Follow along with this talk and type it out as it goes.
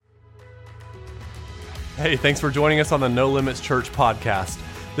Hey, thanks for joining us on the No Limits Church podcast.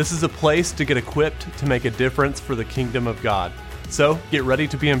 This is a place to get equipped to make a difference for the kingdom of God. So get ready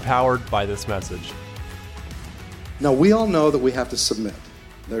to be empowered by this message. Now, we all know that we have to submit.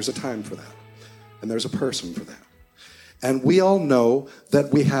 There's a time for that, and there's a person for that. And we all know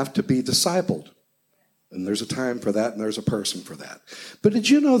that we have to be discipled, and there's a time for that, and there's a person for that. But did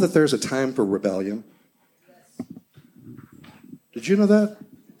you know that there's a time for rebellion? Did you know that?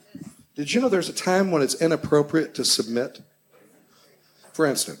 Did you know there's a time when it's inappropriate to submit? For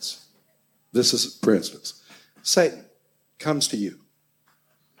instance, Satan comes to you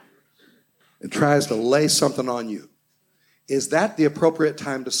and tries to lay something on you. Is that the appropriate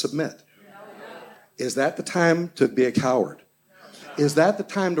time to submit? Is that the time to be a coward? Is that the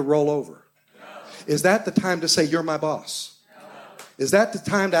time to roll over? Is that the time to say, you're my boss? Is that the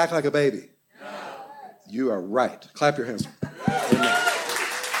time to act like a baby? You are right. Clap your hands. Amen.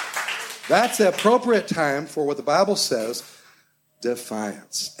 That's the appropriate time for what the Bible says,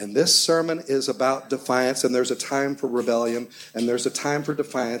 defiance. And this sermon is about defiance, and there's a time for rebellion, and there's a time for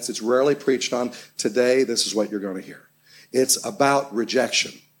defiance. It's rarely preached on. Today, this is what you're going to hear. It's about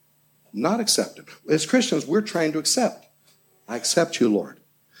rejection, not acceptance. As Christians, we're trained to accept. I accept you, Lord.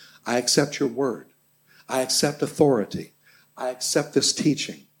 I accept your word. I accept authority. I accept this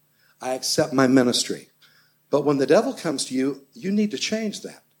teaching. I accept my ministry. But when the devil comes to you, you need to change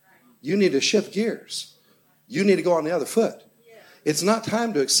that. You need to shift gears. You need to go on the other foot. It's not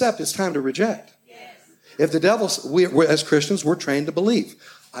time to accept, it's time to reject. If the devil, we're, as Christians, we're trained to believe.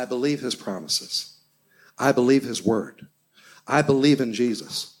 I believe his promises. I believe his word. I believe in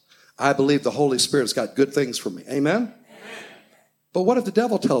Jesus. I believe the Holy Spirit's got good things for me. Amen? But what if the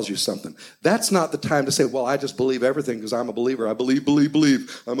devil tells you something? That's not the time to say, well, I just believe everything because I'm a believer. I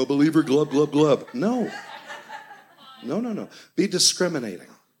believe. I'm a believer, glub, glub, glub. No. No. Be discriminating.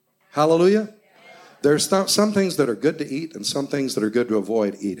 Hallelujah. There's some things that are good to eat and some things that are good to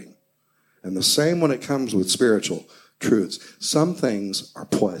avoid eating. And the same when it comes with spiritual truths. Some things are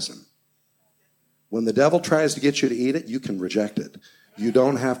poison. When the devil tries to get you to eat it, you can reject it. You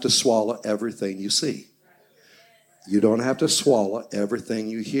don't have to swallow everything you see. You don't have to swallow everything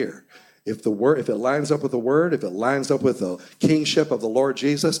you hear. If it lines up with the word, if it lines up with the kingship of the Lord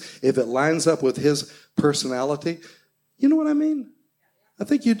Jesus, if it lines up with his personality, you know what I mean? I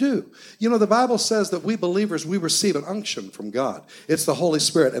think you do. You know, the Bible says that we believers, we receive an unction from God. It's the Holy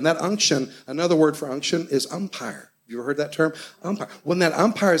Spirit. And that unction, another word for unction is umpire. You ever heard that term? Umpire. When that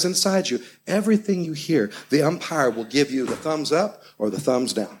umpire is inside you, everything you hear, the umpire will give you the thumbs up or the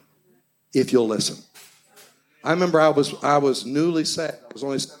thumbs down if you'll listen. I remember I was newly saved. I was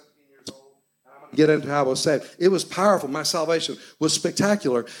only 17 years old. I'm going to get into how I was saved. It was powerful. My salvation was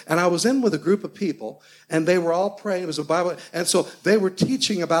spectacular. And I was in with a group of people, and they were all praying. It was a Bible. And so they were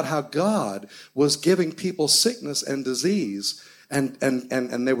teaching about how God was giving people sickness and disease, and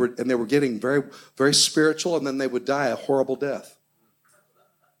they were getting very, very spiritual, and then they would die a horrible death.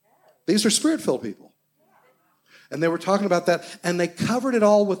 These are spirit-filled people. And they were talking about that, and they covered it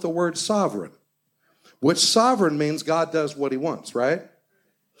all with the word sovereign. Which sovereign means God does what he wants, right?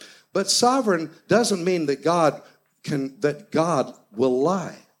 But sovereign doesn't mean that God will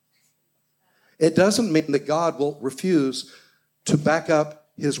lie. It doesn't mean that God will refuse to back up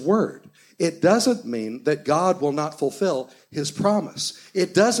his word. It doesn't mean that God will not fulfill his promise.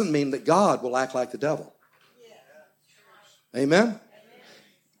 It doesn't mean that God will act like the devil. Amen?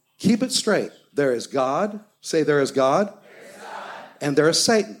 Keep it straight. There is God. Say there is God. And there is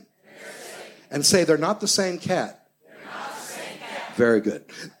Satan. And say they're not the same cat. Very good.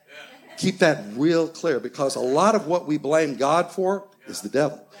 Keep that real clear, because a lot of what we blame God for is the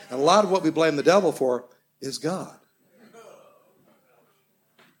devil. And a lot of what we blame the devil for is God.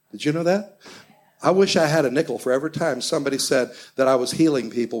 Did you know that? I wish I had a nickel for every time somebody said that I was healing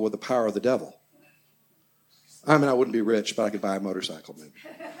people with the power of the devil. I mean, I wouldn't be rich, but I could buy a motorcycle maybe.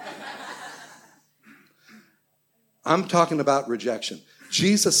 I'm talking about rejection.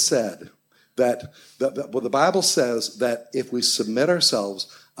 Jesus said that the Bible says that if we submit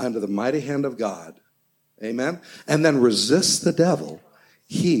ourselves under the mighty hand of God, amen, and then resist the devil,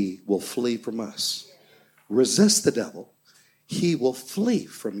 he will flee from us. Resist the devil, he will flee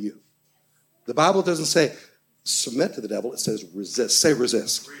from you. The Bible doesn't say submit to the devil, it says resist. Say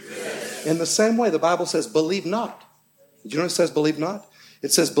resist. In the same way, the Bible says believe not. Did you know it says believe not?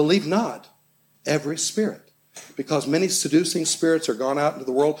 It says believe not every spirit. Because many seducing spirits are gone out into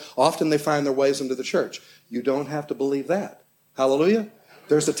the world. Often they find their ways into the church. You don't have to believe that. Hallelujah.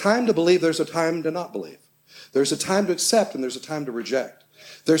 There's a time to believe. There's a time to not believe. There's a time to accept and there's a time to reject.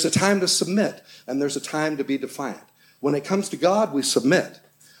 There's a time to submit and there's a time to be defiant. When it comes to God, we submit.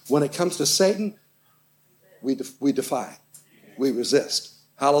 When it comes to Satan, We defy. We resist.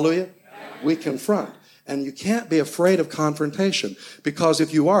 Hallelujah? We confront. And you can't be afraid of confrontation, because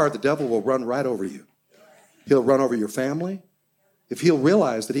if you are, the devil will run right over you. He'll run over your family. If he'll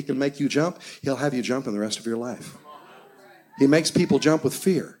realize that he can make you jump, he'll have you jump in the rest of your life. He makes people jump with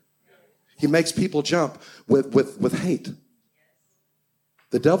fear. He makes people jump with hate.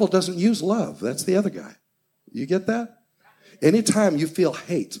 The devil doesn't use love. That's the other guy. You get that? Anytime you feel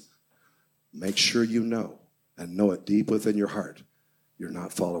hate, make sure you know, and know it deep within your heart, you're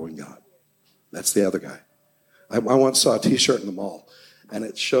not following God. That's the other guy. I once saw a T-shirt in the mall, and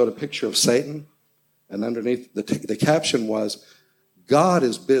it showed a picture of Satan, and underneath the caption was, "God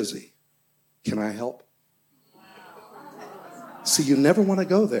is busy. Can I help?" See, you never want to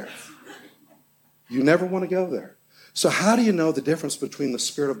go there. You never want to go there. So how do you know the difference between the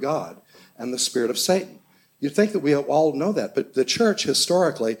Spirit of God and the spirit of Satan? You'd think that we all know that, but the church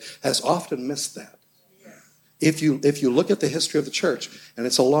historically has often missed that. If you look at the history of the church, and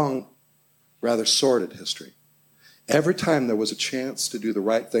it's a long, rather sordid history, every time there was a chance to do the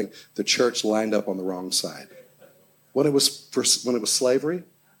right thing, the church lined up on the wrong side. When it was slavery,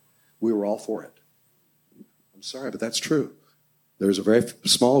 we were all for it. I'm sorry, but that's true. There was a very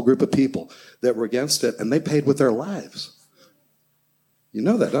small group of people that were against it, and they paid with their lives. You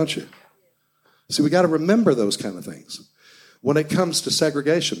know that, don't you? See, we got to remember those kind of things. When it comes to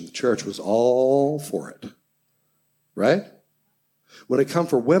segregation, the church was all for it. Right? When it come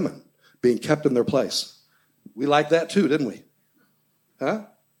for women being kept in their place, we liked that too, didn't we? Huh?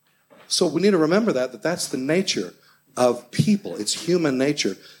 So we need to remember that's the nature of people. It's human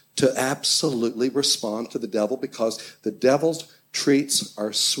nature to absolutely respond to the devil, because the devil's treats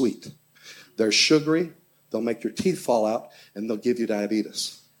are sweet. They're sugary, they'll make your teeth fall out, and they'll give you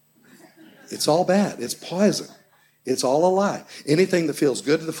diabetes. It's all bad. It's poison. It's all a lie. Anything that feels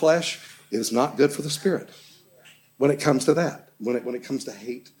good to the flesh is not good for the spirit. When it comes to that, when it comes to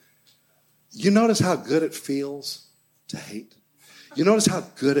hate, you notice how good it feels to hate? You notice how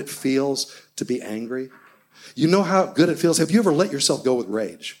good it feels to be angry? You know how good it feels? Have you ever let yourself go with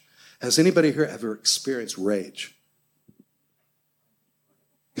rage? Has anybody here ever experienced rage?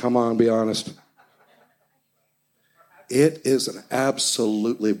 Come on, be honest. It is an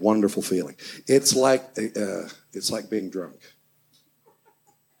absolutely wonderful feeling. It's like being drunk,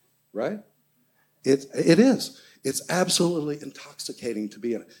 right? It is. It's absolutely intoxicating to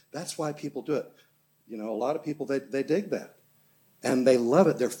be in it. That's why people do it. You know, a lot of people, they dig that. And they love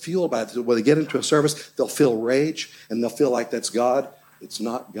it. They're fueled by it. When they get into a service, they'll feel rage, and they'll feel like that's God. It's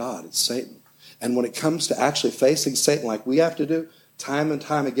not God. It's Satan. And when it comes to actually facing Satan like we have to do, time and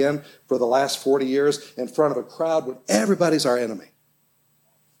time again for the last 40 years in front of a crowd when everybody's our enemy.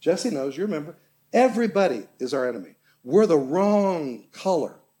 Jesse knows, you remember. Everybody is our enemy. We're the wrong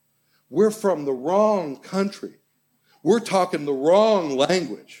color. We're from the wrong country. We're talking the wrong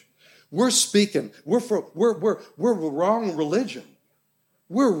language. We're speaking. We're the wrong religion.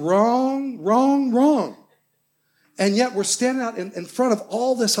 We're wrong. And yet we're standing out in front of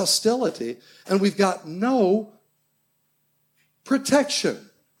all this hostility, and we've got no protection.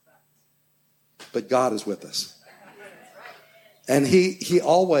 But God is with us. And he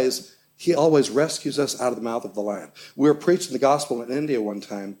always rescues us out of the mouth of the lion. We were preaching the gospel in India one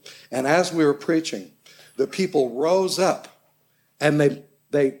time, and as we were preaching, the people rose up and they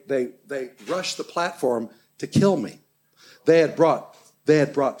rushed the platform to kill me. They had brought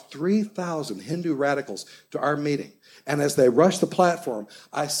 3,000 Hindu radicals to our meeting. And as they rushed the platform,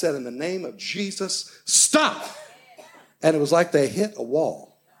 I said, "In the name of Jesus, stop!" And it was like they hit a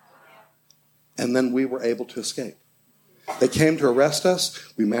wall. And then we were able to escape. They came to arrest us.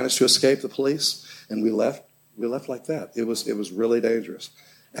 We managed to escape the police, and we left. We left like that. It was really dangerous.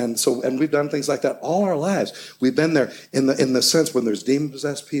 And we've done things like that all our lives. We've been there in the sense when there's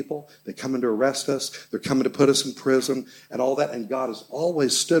demon-possessed people, they come in to arrest us, they're coming to put us in prison and all that, and God has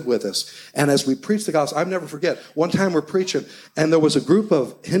always stood with us. And as we preach the gospel, I'll never forget, one time we're preaching, and there was a group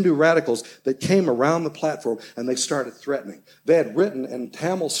of Hindu radicals that came around the platform, and they started threatening. They had written in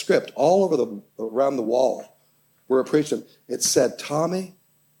Tamil script all over around the wall where we're preaching. It said, "Tommy,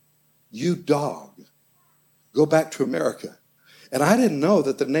 you dog, go back to America." And I didn't know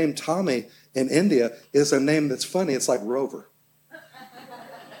that the name Tommy in India is a name that's funny. It's like Rover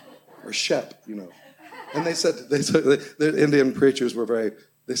or Shep, you know. And they said the Indian preachers were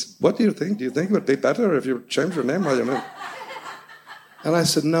they said, "What do you think? Do you think it would be better if you changed your name?" And I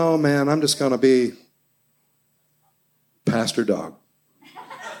said, "No, man, I'm just going to be Pastor Dog."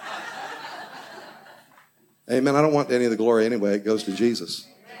 Amen. I don't want any of the glory anyway. It goes to Jesus.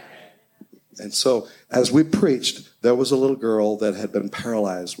 And so as we preached, there was a little girl that had been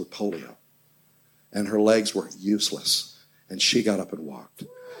paralyzed with polio. and her legs were useless. And she got up and walked.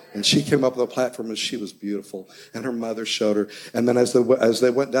 And she came up on the platform and she was beautiful. And her mother showed her. And then as they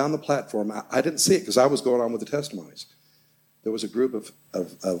went down the platform, I didn't see it because I was going on with the testimonies. There was a group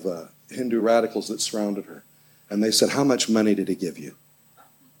of Hindu radicals that surrounded her. And they said, how much money did he give you?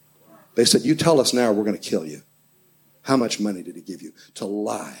 They said, you tell us now, we're going to kill you. How much money did he give you to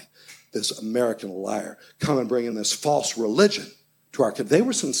lie? This American liar, come and bring in this false religion to our kids. They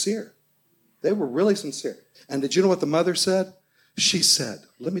were sincere. They were really sincere. And did you know what the mother said? She said,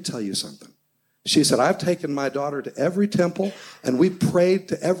 let me tell you something. She said, I've taken my daughter to every temple and we prayed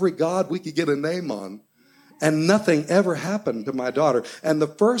to every god we could get a name on. And nothing ever happened to my daughter. And the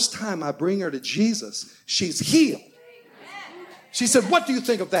first time I bring her to Jesus, she's healed. She said, what do you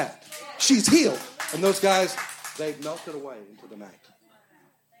think of that? She's healed. And those guys, they melted away into the night.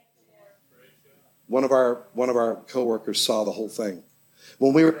 One of our coworkers saw the whole thing.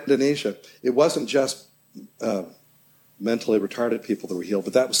 When we were in Indonesia, it wasn't just mentally retarded people that were healed,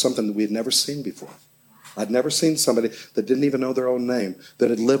 but that was something that we had never seen before. I'd never seen somebody that didn't even know their own name, that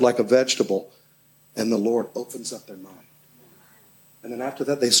had lived like a vegetable, and the Lord opens up their mind. And then after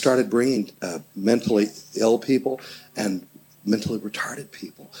that, they started bringing mentally ill people and mentally retarded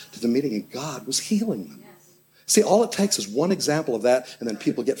people to the meeting, and God was healing them. See, all it takes is one example of that, and then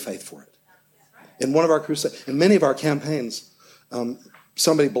people get faith for it. In one of our crusades, in many of our campaigns,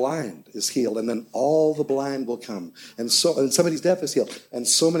 somebody blind is healed, and then all the blind will come. And somebody's deaf is healed, and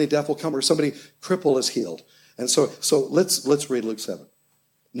so many deaf will come, or somebody crippled is healed. And so let's read Luke 7.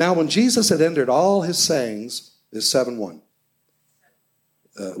 Now, when Jesus had ended all his sayings, is 7:1.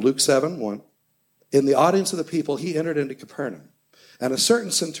 Luke 7:1. In the audience of the people, he entered into Capernaum. And a certain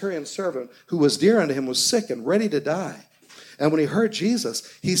centurion servant who was dear unto him was sick and ready to die. And when he heard Jesus,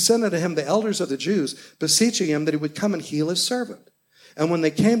 he sent unto him the elders of the Jews, beseeching him that he would come and heal his servant. And when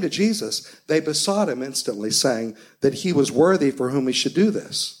they came to Jesus, they besought him instantly, saying that he was worthy for whom he should do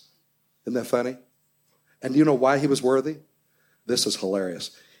this. Isn't that funny? And do you know why he was worthy? This is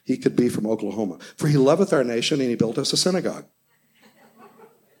hilarious. He could be from Oklahoma. For he loveth our nation, and he built us a synagogue.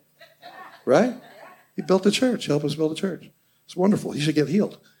 Right? He built a church. Helped us build a church. It's wonderful. He should get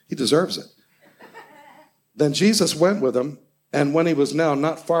healed. He deserves it. Then Jesus went with him, and when he was now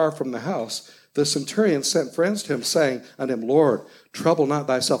not far from the house, the centurion sent friends to him, saying unto him, Lord, trouble not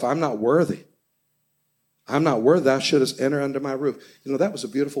thyself. I'm not worthy. I'm not worthy thou shouldest enter under my roof. You know, that was a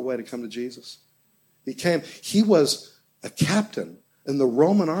beautiful way to come to Jesus. He was a captain in the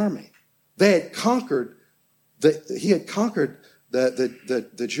Roman army. He had conquered the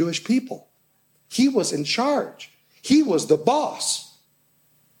Jewish people. He was in charge. He was the boss.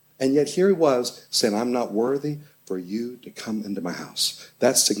 And yet here he was saying, I'm not worthy for you to come into my house.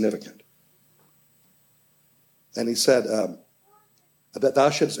 That's significant. And he said, that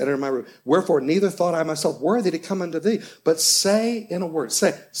thou shouldest enter my room. Wherefore neither thought I myself worthy to come unto thee, but say in a word.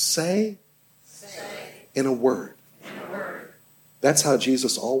 Say in a word. That's how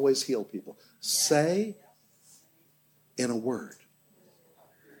Jesus always healed people. Say in a word.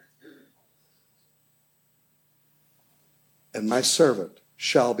 And my servant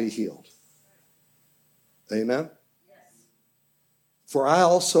shall be healed. Amen? Yes. For I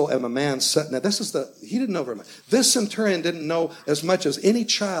also am a man set. Now he didn't know very much. This centurion didn't know as much as any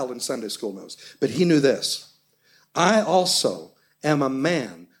child in Sunday school knows. But he knew this. I also am a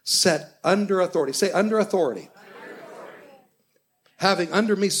man set under authority. Say under authority. Under authority. Having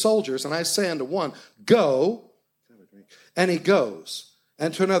under me soldiers, and I say unto one, go, and he goes.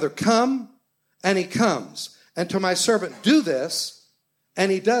 And to another, come, and he comes. And to my servant, do this,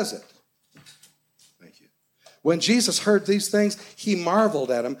 and he does it. Thank you. When Jesus heard these things, he marveled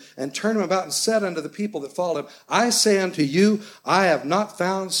at him and turned him about and said unto the people that followed him, I say unto you, I have not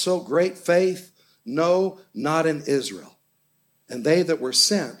found so great faith, no, not in Israel. And they that were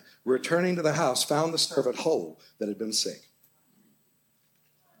sent, returning to the house, found the servant whole that had been sick.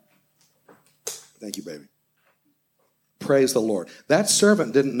 Thank you, baby. Praise the Lord. That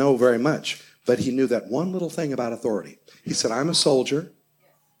servant didn't know very much, but he knew that one little thing about authority. He said, I'm a soldier.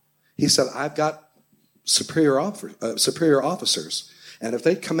 He said, I've got superior officers. And if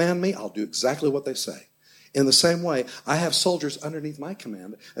they command me, I'll do exactly what they say. In the same way, I have soldiers underneath my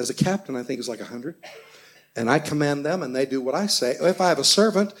command. As a captain, I think it's like 100. And I command them, and they do what I say. If I have a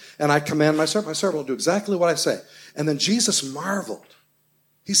servant, and I command my servant will do exactly what I say. And then Jesus marveled.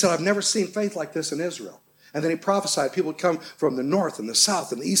 He said, I've never seen faith like this in Israel. And then he prophesied people would come from the north and the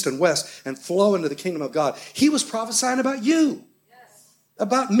south and the east and west and flow into the kingdom of God. He was prophesying about you, yes.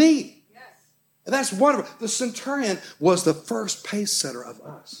 About me. Yes. And that's wonderful. The centurion was the first pace setter of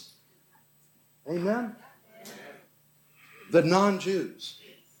us. Amen? Amen. The non-Jews.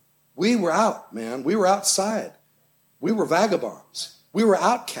 We were out, man. We were outside. We were vagabonds. We were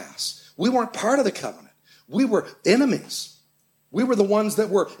outcasts. We weren't part of the covenant. We were enemies. We were the ones that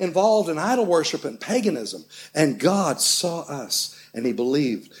were involved in idol worship and paganism. And God saw us, and he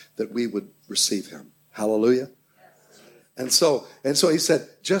believed that we would receive him. Hallelujah. And so he said,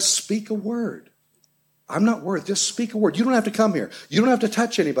 just speak a word. I'm not worried. Just speak a word. You don't have to come here. You don't have to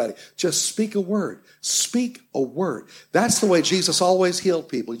touch anybody. Just speak a word. Speak a word. That's the way Jesus always healed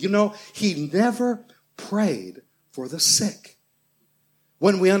people. You know, he never prayed for the sick.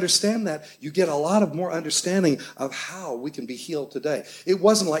 When we understand that, you get a lot of more understanding of how we can be healed today. It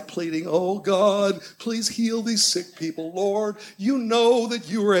wasn't like pleading, oh God, please heal these sick people. Lord, you know that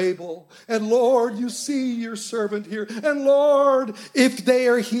you are able. And Lord, you see your servant here. And Lord, if they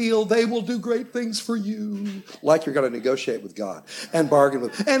are healed, they will do great things for you. Like you're going to negotiate with God and bargain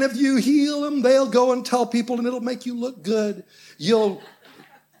with. And if you heal them, they'll go and tell people and it'll make you look good. You'll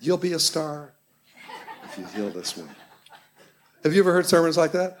be a star if you heal this one. Have you ever heard sermons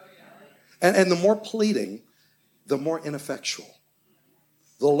like that? And the more pleading, the more ineffectual.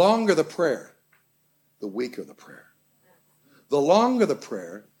 The longer the prayer, the weaker the prayer. The longer the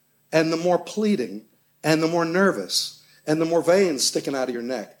prayer, and the more pleading, and the more nervous, and the more veins sticking out of your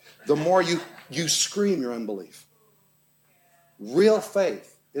neck, the more you scream your unbelief. Real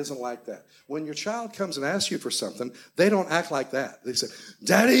faith isn't like that. When your child comes and asks you for something, they don't act like that. They say,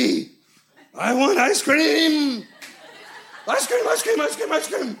 Daddy, I want ice cream. Ice cream, ice cream, ice cream, ice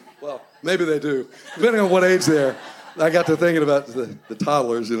cream. Well, maybe they do, depending on what age they are. I got to thinking about the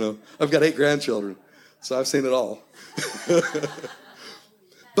toddlers, you know. I've got 8 grandchildren, so I've seen it all.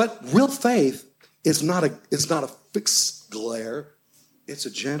 But real faith is not a fixed glare. It's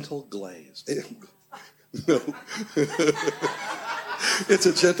a gentle glaze. No. It's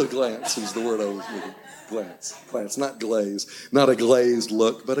a gentle glance is the word I was looking. Glance, not glaze. Not a glazed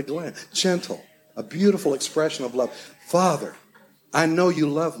look, but a glance. Gentle. A beautiful expression of love. Father, I know you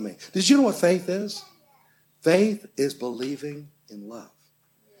love me. Did you know what faith is? Faith is believing in love.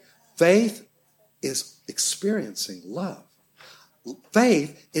 Faith is experiencing love.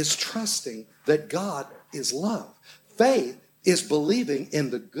 Faith is trusting that God is love. Faith is believing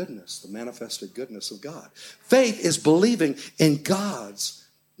in the goodness, the manifested goodness of God. Faith is believing in God's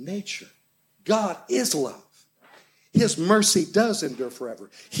nature. God is love. His mercy does endure forever.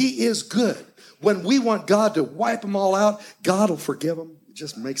 He is good. When we want God to wipe them all out, God will forgive them. It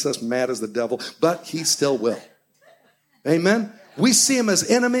just makes us mad as the devil, but he still will. Amen? We see them as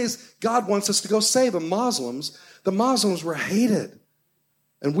enemies. God wants us to go save them. The Muslims were hated.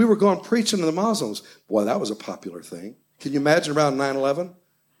 And we were going preaching to the Muslims. Boy, that was a popular thing. Can you imagine around 9/11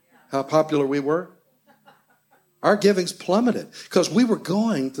 how popular we were? Our givings plummeted because we were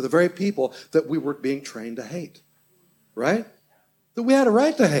going to the very people that we were being trained to hate. Right? That we had a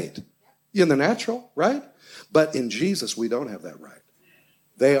right to hate. In the natural, right? But in Jesus, we don't have that right.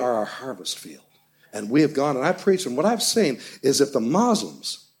 They are our harvest field. And we have gone, and I preach, and what I've seen is if the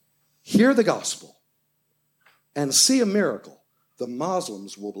Muslims hear the gospel and see a miracle, the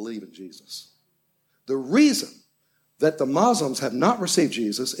Muslims will believe in Jesus. The reason that the Muslims have not received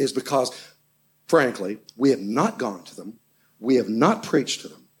Jesus is because, frankly, we have not gone to them. We have not preached to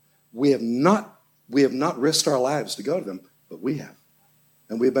them. We have not risked our lives to go to them, but we have.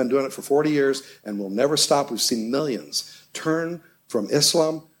 And we've been doing it for 40 years, and we'll never stop. We've seen millions turn from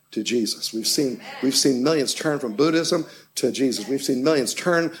Islam to Jesus. We've seen millions turn from Buddhism to Jesus. We've seen millions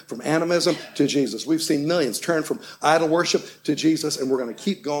turn from animism to Jesus. We've seen millions turn from idol worship to Jesus, and we're going to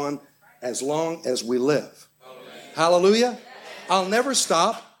keep going as long as we live. Hallelujah. I'll never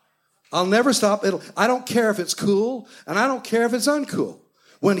stop. I don't care if it's cool, and I don't care if it's uncool.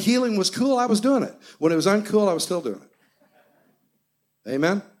 When healing was cool, I was doing it. When it was uncool, I was still doing it.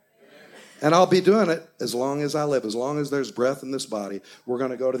 Amen? And I'll be doing it as long as I live. As long as there's breath in this body, we're going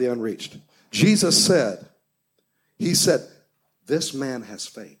to go to the unreached. Jesus said, this man has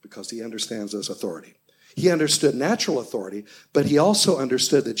faith because he understands this authority. He understood natural authority, but he also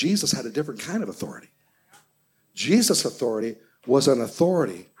understood that Jesus had a different kind of authority. Jesus' authority was an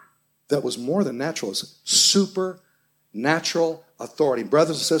authority that was more than natural. It's supernatural authority.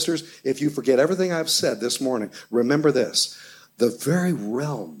 Brothers and sisters, if you forget everything I've said this morning, remember this. The very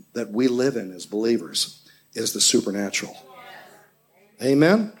realm that we live in as believers is the supernatural.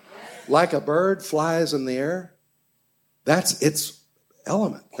 Amen? Like a bird flies in the air, that's its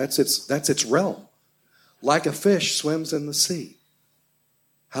element. That's its realm. Like a fish swims in the sea.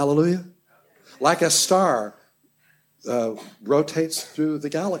 Hallelujah? Like a star rotates through the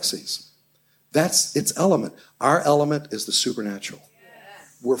galaxies. That's its element. Our element is the supernatural.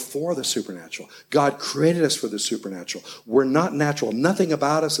 We're for the supernatural. God created us for the supernatural. We're not natural. Nothing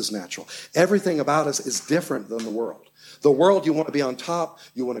about us is natural. Everything about us is different than the world. The world, you want to be on top,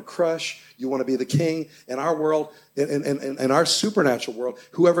 you want to crush, you want to be the king. In our world, in our supernatural world,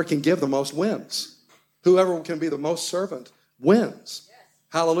 whoever can give the most wins. Whoever can be the most servant wins.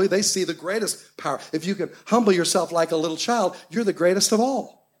 Hallelujah. They see the greatest power. If you can humble yourself like a little child, you're the greatest of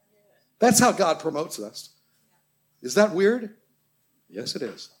all. That's how God promotes us. Is that weird? Yes, it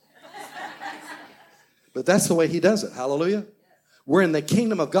is. But that's the way he does it. Hallelujah. We're in the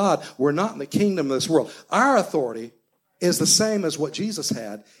kingdom of God. We're not in the kingdom of this world. Our authority is the same as what Jesus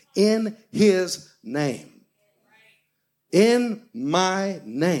had in his name. In my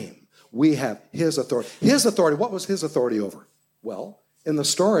name, we have his authority. His authority, what was his authority over? Well, in the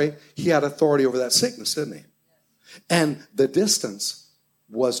story, he had authority over that sickness, didn't he? And the distance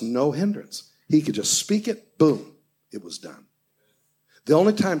was no hindrance. He could just speak it, boom, it was done. The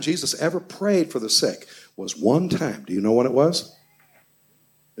only time Jesus ever prayed for the sick was one time. Do you know when it was?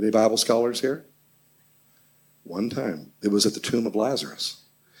 Any Bible scholars here? One time. It was at the tomb of Lazarus.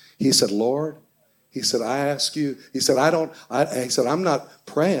 He said, Lord, he said, I ask you, he said, I'm not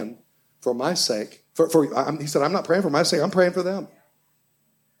praying for my sake. He said, I'm not praying for my sake, I'm praying for them.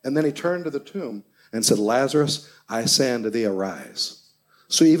 And then he turned to the tomb and said, Lazarus, I say unto thee, arise.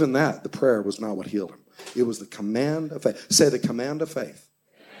 So even that, the prayer was not what healed him. It was the command of faith. Say the command of faith.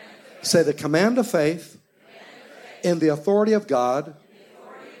 Say the command of faith in the authority of God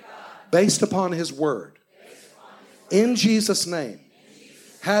based upon his word. In Jesus' name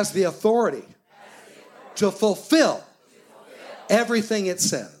has the authority to fulfill everything it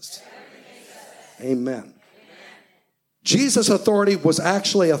says. Amen. Jesus' authority was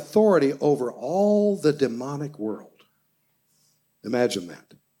actually authority over all the demonic world. Imagine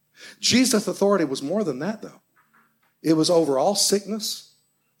that. Jesus' authority was more than that, though. It was over all sickness,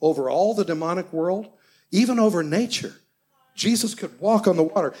 over all the demonic world, even over nature. Jesus could walk on the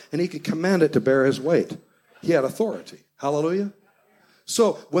water and he could command it to bear his weight. He had authority. Hallelujah.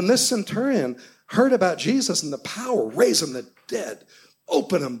 So when this centurion heard about Jesus and the power, raising the dead,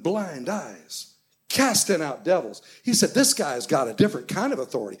 opening blind eyes, casting out devils, he said, this guy's got a different kind of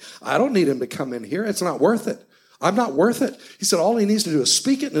authority. I don't need him to come in here. It's not worth it. I'm not worth it. He said, all he needs to do is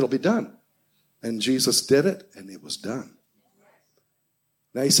speak it and it'll be done. And Jesus did it and it was done.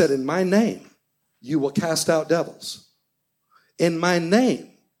 Now he said, in my name, you will cast out devils. In my name,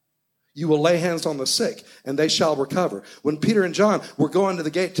 you will lay hands on the sick and they shall recover. When Peter and John were going to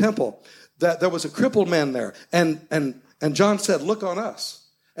the gate temple, that there was a crippled man there. And John said, look on us.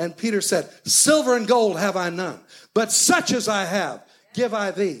 And Peter said, silver and gold have I none, but such as I have, give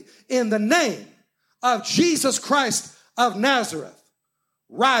I thee. In the name of Jesus Christ of Nazareth,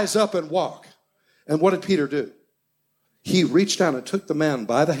 rise up and walk. And what did Peter do? He reached down and took the man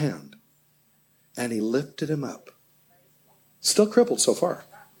by the hand and he lifted him up. Still crippled so far.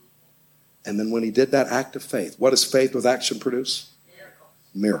 And then when he did that act of faith, what does faith with action produce?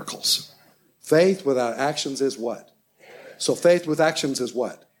 Miracles. Faith without actions is what? So faith with actions is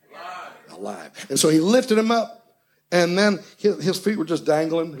what? Alive. And so he lifted him up. And then his feet were just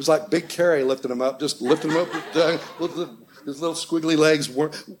dangling. It was like Big Carrie lifting him up, just lifting him up. His little squiggly legs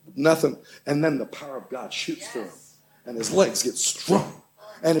weren't nothing. And then the power of God shoots through him. And his legs get strong.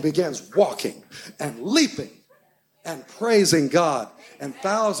 And he begins walking and leaping and praising God. And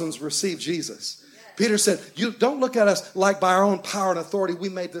thousands receive Jesus. Peter said, you don't look at us like by our own power and authority we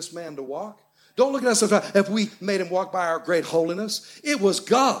made this man to walk. Don't look at us as if we made him walk by our great holiness. It was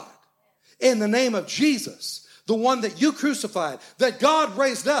God in the name of Jesus. The one that you crucified, that God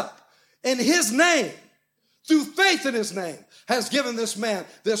raised up in his name, through faith in his name, has given this man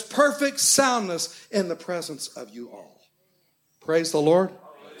this perfect soundness in the presence of you all. Praise the Lord.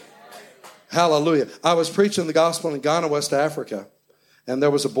 Hallelujah. I was preaching the gospel in Ghana, West Africa, and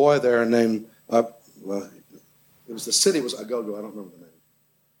there was a boy there named, the city was Agogo, I don't remember the name.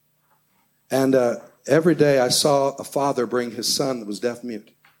 And every day I saw a father bring his son that was deaf-mute.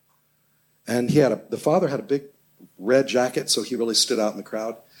 And the father had a big red jacket, so he really stood out in the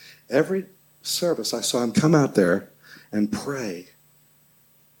crowd. Every service, I saw him come out there and pray,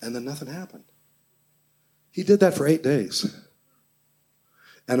 and then nothing happened. He did that for 8 days.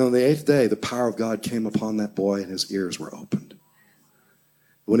 And on the 8th day, the power of God came upon that boy, and his ears were opened.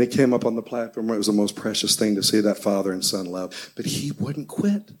 When he came up on the platform, it was the most precious thing to see that father and son love. But he wouldn't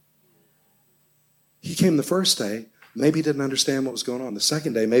quit. He came the first day. Maybe he didn't understand what was going on. The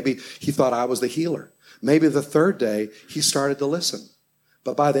second day, maybe he thought I was the healer. Maybe the third day, he started to listen.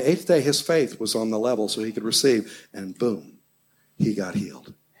 But by the 8th day, his faith was on the level so he could receive. And boom, he got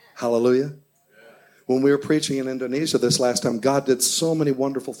healed. Hallelujah. When we were preaching in Indonesia this last time, God did so many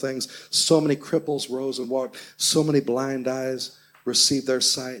wonderful things. So many cripples rose and walked. So many blind eyes received their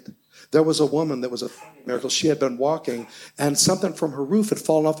sight. There was a woman that was a miracle. She had been walking, and something from her roof had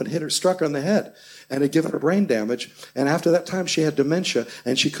fallen off and hit her, struck her in the head, and had given her brain damage. And after that time, she had dementia,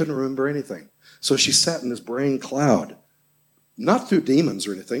 and she couldn't remember anything. So she sat in this brain cloud, not through demons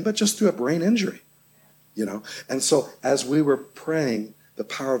or anything, but just through a brain injury, you know. And so as we were praying, the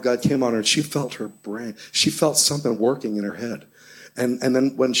power of God came on her, and she felt her brain. She felt something working in her head. And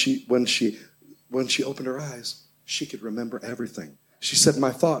then when she opened her eyes, she could remember everything. She said,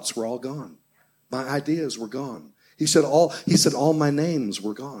 my thoughts were all gone. My ideas were gone. He said, all my names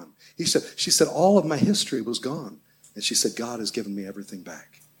were gone. She said, all of my history was gone. And she said, God has given me everything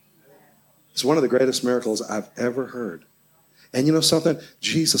back. It's one of the greatest miracles I've ever heard. And you know something?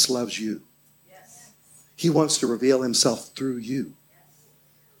 Jesus loves you. He wants to reveal himself through you.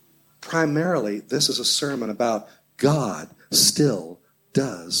 Primarily, this is a sermon about God still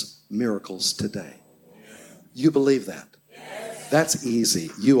does miracles today. You believe that? That's easy.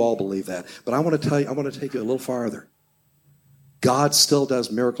 You all believe that. But I want to tell you, I want to take you a little farther. God still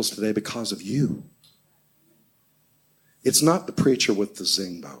does miracles today because of you. It's not the preacher with the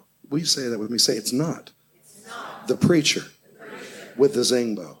zingbo. Will you say that with me? Say, it's not. The preacher with the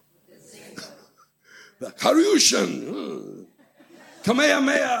zingbo. The Haryushan.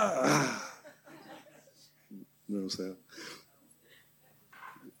 Kamehameha. You know what I'm saying?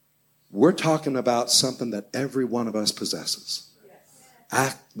 We're talking about something that every one of us possesses.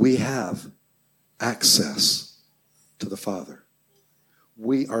 We have access to the Father.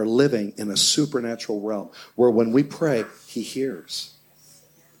 We are living in a supernatural realm where when we pray, he hears.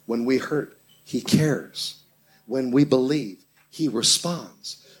 When we hurt, he cares. When we believe, he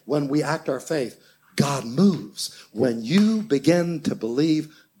responds. When we act our faith, God moves. When you begin to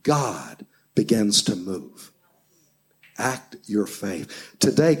believe, God begins to move. Act your faith.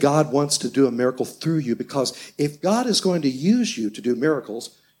 Today, God wants to do a miracle through you, because if God is going to use you to do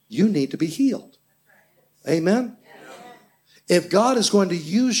miracles, you need to be healed. Amen? If God is going to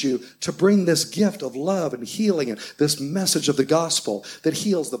use you to bring this gift of love and healing and this message of the gospel that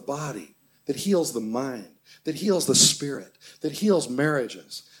heals the body, that heals the mind, that heals the spirit, that heals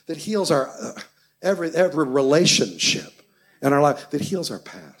marriages, that heals our every relationship in our life, that heals our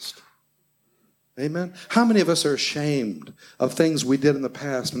past. Amen. How many of us are ashamed of things we did in the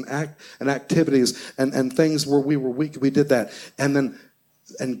past and activities and things where we were weak? We did that, and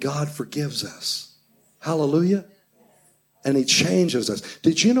God forgives us. Hallelujah. And he changes us.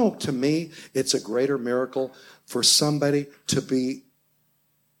 Did you know, to me, it's a greater miracle for somebody to be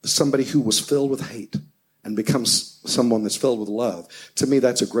somebody who was filled with hate and becomes someone that's filled with love. To me,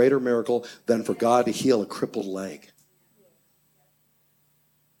 that's a greater miracle than for God to heal a crippled leg.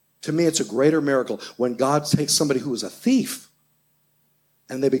 To me, it's a greater miracle when God takes somebody who is a thief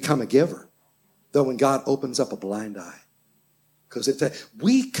and they become a giver than when God opens up a blind eye. Because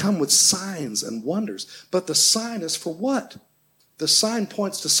we come with signs and wonders, but the sign is for what? The sign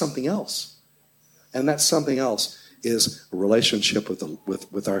points to something else. And that something else is a relationship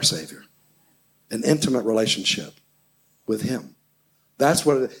with our Savior. An intimate relationship with him. That's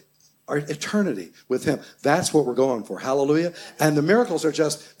what our eternity with him. That's what we're going for. Hallelujah. And the miracles are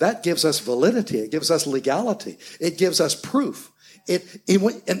just, that gives us validity. It gives us legality. It gives us proof. In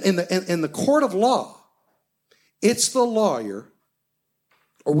the court of law, it's the lawyer,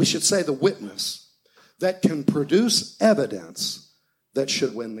 or we should say the witness, that can produce evidence that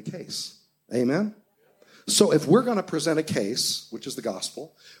should win the case. Amen? So if we're going to present a case, which is the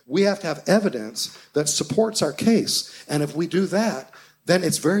gospel, we have to have evidence that supports our case. And if we do that, then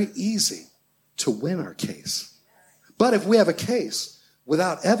it's very easy to win our case. But if we have a case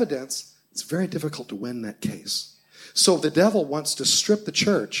without evidence, it's very difficult to win that case. So the devil wants to strip the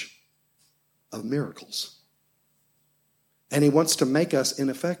church of miracles. And he wants to make us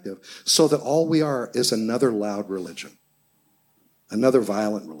ineffective so that all we are is another loud religion, another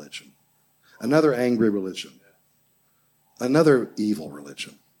violent religion, another angry religion, another evil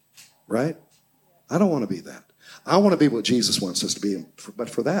religion, right? I don't want to be that. I want to be what Jesus wants us to be. But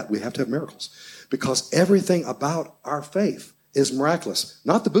for that, we have to have miracles. Because everything about our faith is miraculous.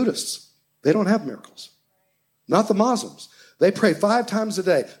 Not the Buddhists. They don't have miracles. Not the Muslims. They pray 5 times a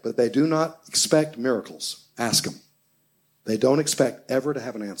day, but they do not expect miracles. Ask them. They don't expect ever to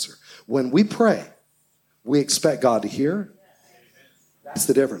have an answer. When we pray, we expect God to hear. That's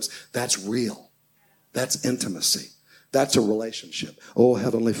the difference. That's real. That's intimacy. That's a relationship. Oh,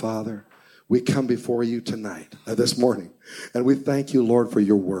 Heavenly Father, we come before you tonight, this morning, and we thank you, Lord, for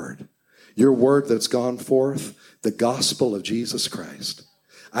your word that's gone forth, the gospel of Jesus Christ.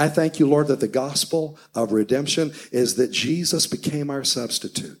 I thank you, Lord, that the gospel of redemption is that Jesus became our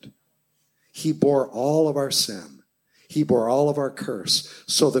substitute. He bore all of our sin. He bore all of our curse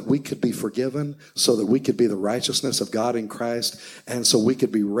so that we could be forgiven, so that we could be the righteousness of God in Christ, and so we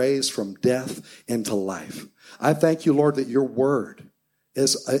could be raised from death into life. I thank you, Lord, that your word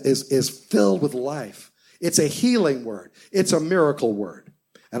is filled with life. It's a healing word. It's a miracle word.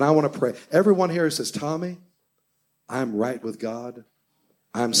 And I want to pray. Everyone here says, Tommy, I'm right with God.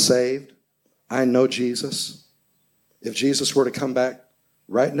 I'm saved. I know Jesus. If Jesus were to come back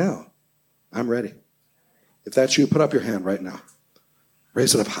right now, I'm ready. If that's you, put up your hand right now.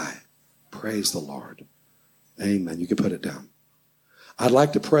 Raise it up high. Praise the Lord. Amen. You can put it down. I'd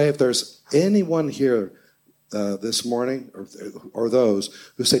like to pray if there's anyone here this morning or those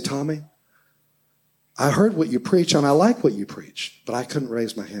who say, Tommy, I heard what you preach and I like what you preach, but I couldn't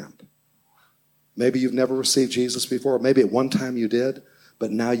raise my hand. Maybe you've never received Jesus before. Maybe at one time you did,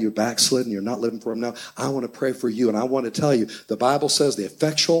 but now you're backslidden. You're not living for him now. I want to pray for you, and I want to tell you, the Bible says the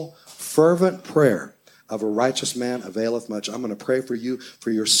effectual, fervent prayer of a righteous man availeth much. I'm going to pray for you,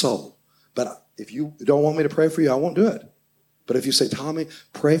 for your soul. But if you don't want me to pray for you, I won't do it. But if you say, Tommy,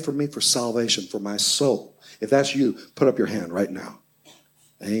 pray for me for salvation, for my soul. If that's you, put up your hand right now.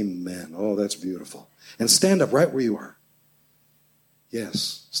 Amen. Oh, that's beautiful. And stand up right where you are.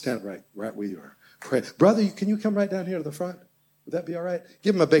 Yes, stand up right where you are. Pray. Brother, can you come right down here to the front? Would that be all right?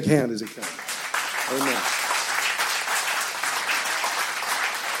 Give him a big hand as he comes. Amen.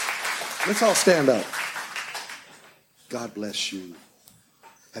 Let's all stand up. God bless you.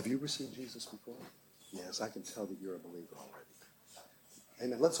 Have you received Jesus before? Yes, I can tell that you're a believer already.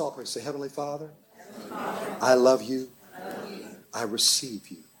 Amen. Let's all pray. Say, Heavenly Father, I love you. I receive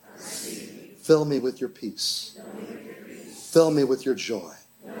you. Fill me with your peace. Fill me with your joy.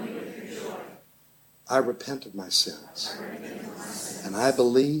 I repent of my sins. And I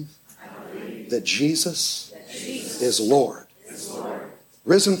believe that Jesus is Lord.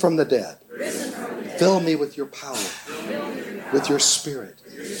 Risen from the dead. Fill me with your power, with your spirit,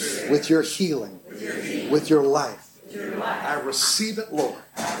 with your healing, with your life. I receive it, Lord.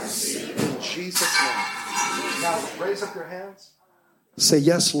 In Jesus' name. Now, raise up your hands. Say,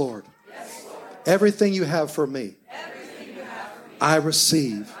 yes, Lord. Everything you have for me, I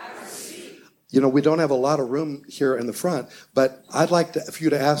receive. You know, we don't have a lot of room here in the front, but I'd like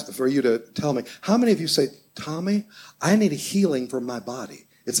for you to tell me, how many of you say, Tommy, I need a healing for my body?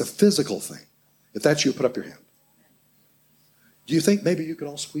 It's a physical thing. If that's you, put up your hand. Do you think maybe you could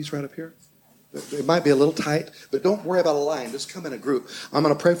all squeeze right up here? It might be a little tight, but don't worry about a line. Just come in a group. I'm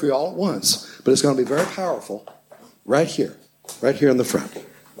going to pray for you all at once, but it's going to be very powerful right here in the front.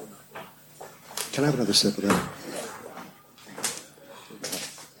 Can I have another sip of that?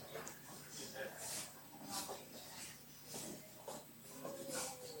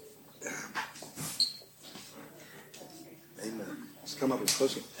 Come up as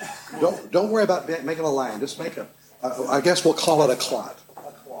close. Don't worry about making a line. Just make I guess we'll call it a clot.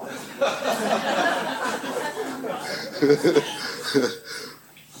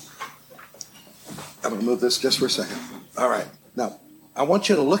 I'm going to move this just for a second. All right. Now, I want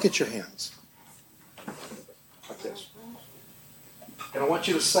you to look at your hands. Like this. And I want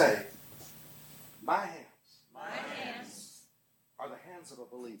you to say, my hands are the hands of a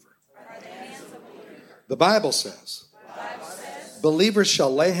believer. The Bible says, believers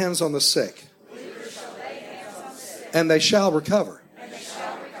shall lay hands on the sick, and they shall recover.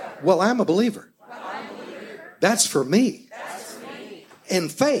 Well, I'm a believer. That's for me. In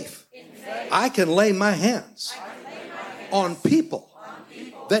faith, I can lay my hands on people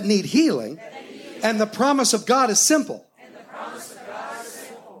that need healing, and the promise of God is simple.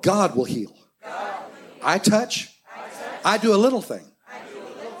 God will heal. I touch. I do a little thing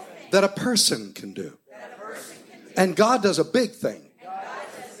that a person can do. And God does a big thing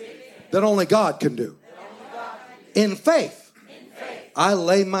that only God can do. In faith, I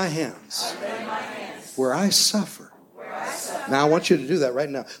lay my hands where I suffer. Now I want you to do that right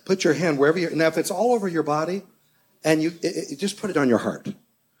now. Put your hand wherever you're. Now if it's all over your body, and you just put it on your heart.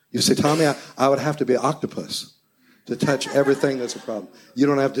 You say, Tommy, I would have to be an octopus to touch everything that's a problem. You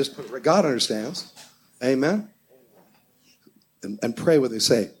don't have to just put it. God understands. Amen. And pray with me.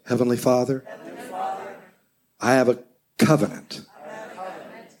 Say, Heavenly Father, I have a covenant,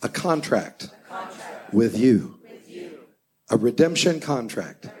 a contract with you, a redemption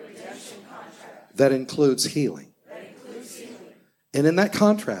contract that includes healing. And in that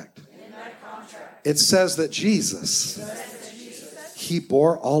contract, it says that Jesus, he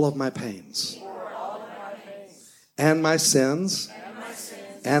bore all of my pains and my sins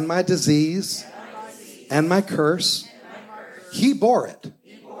and my disease and my curse. He bore it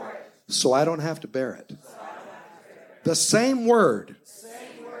so I don't have to bear it. The same word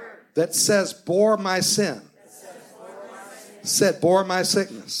that says bore my sin said bore my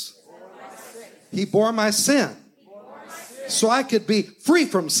sickness. He bore my sin so I could be free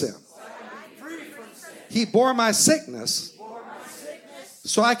from sin. He bore my sickness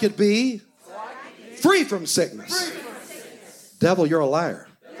so I could be free from sickness. Devil, you're a liar.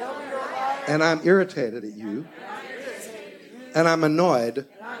 And I'm irritated at you. And I'm annoyed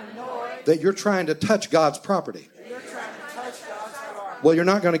that you're trying to touch God's property. Well, you're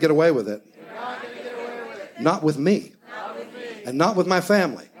not going to get away with it. Not with me. And not with my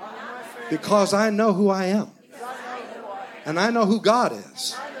family. Because I know who I am. And I know who God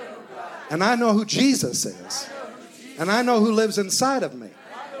is. And I know who Jesus is. And I know who lives inside of me.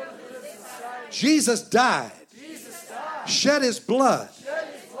 Jesus died, shed his blood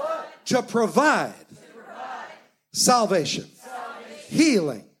to provide salvation,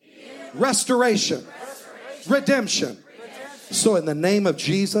 healing, restoration, redemption. So in the name of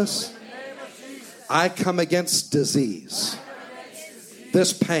Jesus, I come against disease,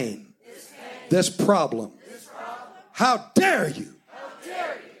 this pain, this problem. How dare you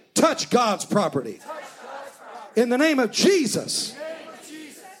touch God's property? In the name of Jesus,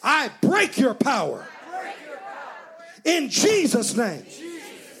 I break your power. In Jesus' name,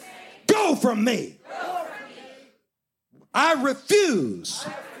 go from me. I refuse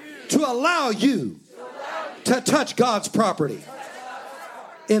to allow you to touch God's property.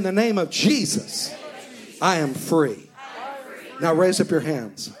 In the name of Jesus, I am free. Now raise up your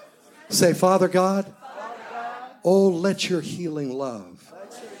hands. Say, Father God, oh, let your healing love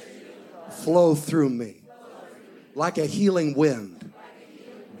flow through me like a healing wind.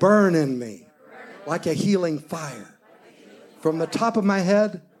 Burn in me like a healing fire. From the top of my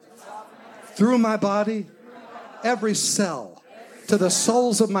head, through my body, every cell, to the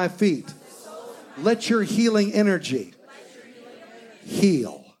soles of my feet. Let your healing energy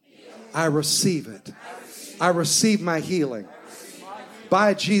heal. I receive it. I receive my healing.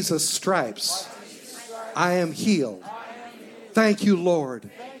 By Jesus' stripes, I am healed. Thank you,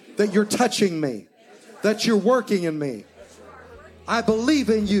 Lord, that you're touching me, that you're working in me. I believe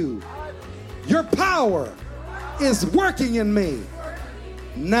in you. Your power is working in me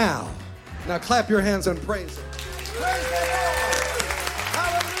now. Now clap your hands and praise Him. Praise the Lord.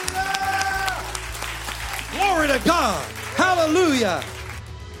 Hallelujah. Glory to God. Hallelujah.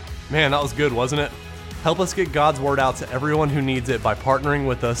 Man, that was good, wasn't it? Help us get God's word out to everyone who needs it by partnering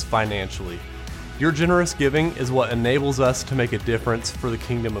with us financially. Your generous giving is what enables us to make a difference for the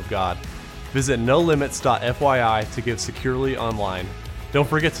kingdom of God. Visit nolimits.fyi to give securely online. Don't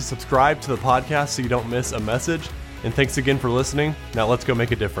forget to subscribe to the podcast so you don't miss a message. And thanks again for listening. Now let's go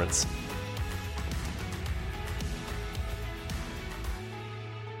make a difference.